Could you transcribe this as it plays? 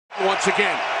once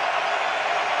again.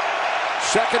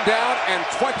 Second down and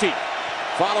 20.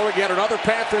 Following yet another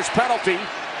Panthers penalty.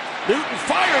 Newton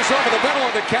fires over the middle,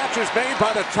 and the catch is made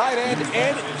by the tight end,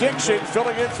 Ed Dickson,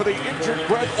 filling in for the injured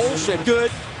Greg Olsen.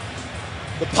 Good.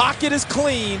 The pocket is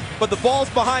clean, but the ball's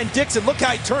behind Dickson. Look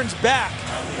how he turns back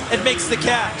and makes the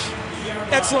catch.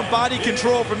 Excellent body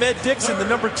control from Ed Dickson, the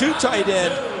number 2 tight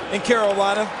end in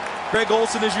Carolina. Greg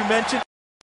Olsen, as you mentioned,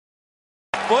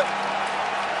 foot.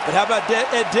 But how about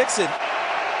Ed Dickson?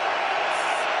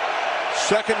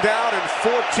 Second down and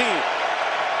 14.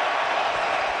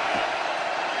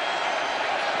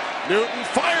 Newton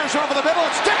fires over the middle.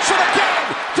 It's Dickson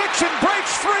again. Dickson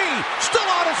breaks free, still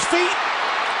on his feet.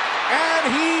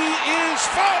 And he is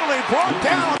finally brought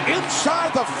down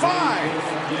inside the 5.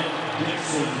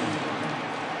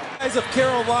 Guys of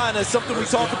Carolina, something we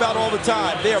talk about all the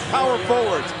time. They are power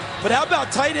forwards. But how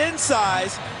about tight end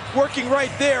size, working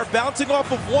right there, bouncing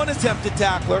off of one attempted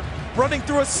tackler, running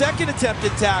through a second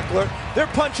attempted tackler. They're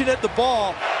punching at the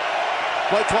ball.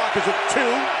 Play clock is at 2.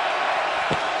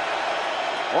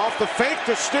 Off the fake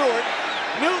to Stewart.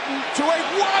 Newton to a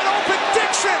wide open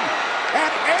Dickson.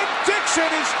 And Ed Dickson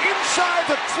is inside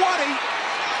the 20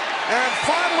 and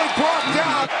finally brought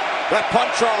down. That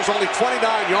punt, Charles, only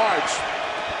 29 yards.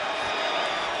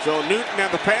 So Newton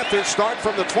and the Panthers start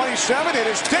from the 27. It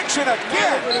is Dickson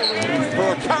again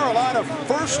for a Carolina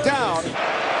first down.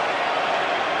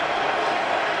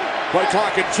 Play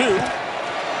clock at 2.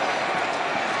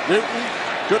 Newton,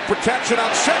 good protection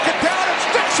on second down. It's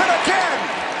Dickson again.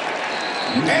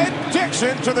 Ed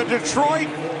Dickson to the Detroit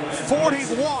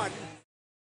 41.